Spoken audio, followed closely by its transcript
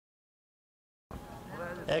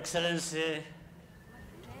Excellency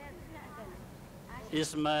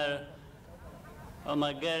Ismail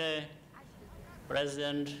Omagere,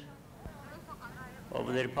 President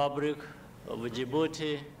of the Republic of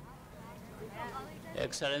Djibouti,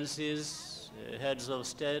 Excellencies, heads of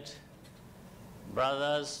state,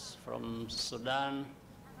 brothers from Sudan,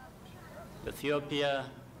 Ethiopia,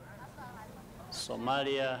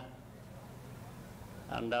 Somalia,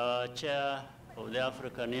 and our chair of the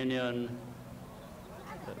African Union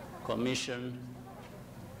Commission.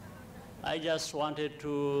 I just wanted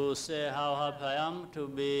to say how happy I am to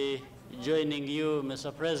be joining you,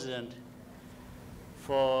 Mr. President,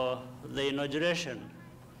 for the inauguration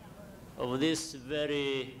of this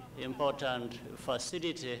very important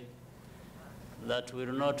facility that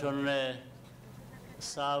will not only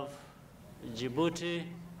serve Djibouti,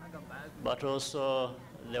 but also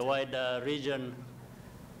the wider region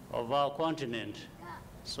of our continent.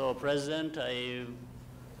 So, President,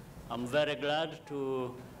 I'm very glad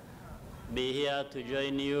to be here to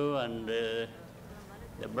join you and the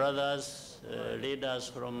brothers, leaders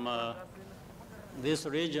from this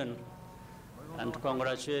region, and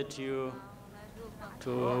congratulate you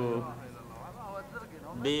to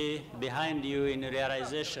be behind you in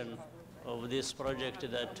realization of this project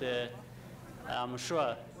that I'm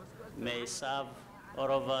sure may serve all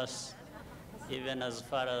of us, even as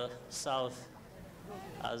far south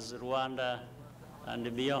as Rwanda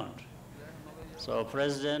and beyond. So,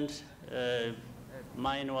 President,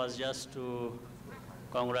 mine was just to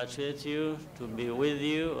congratulate you, to be with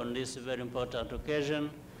you on this very important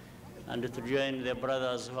occasion, and to join the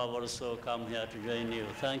brothers who have also come here to join you.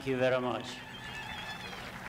 Thank you very much.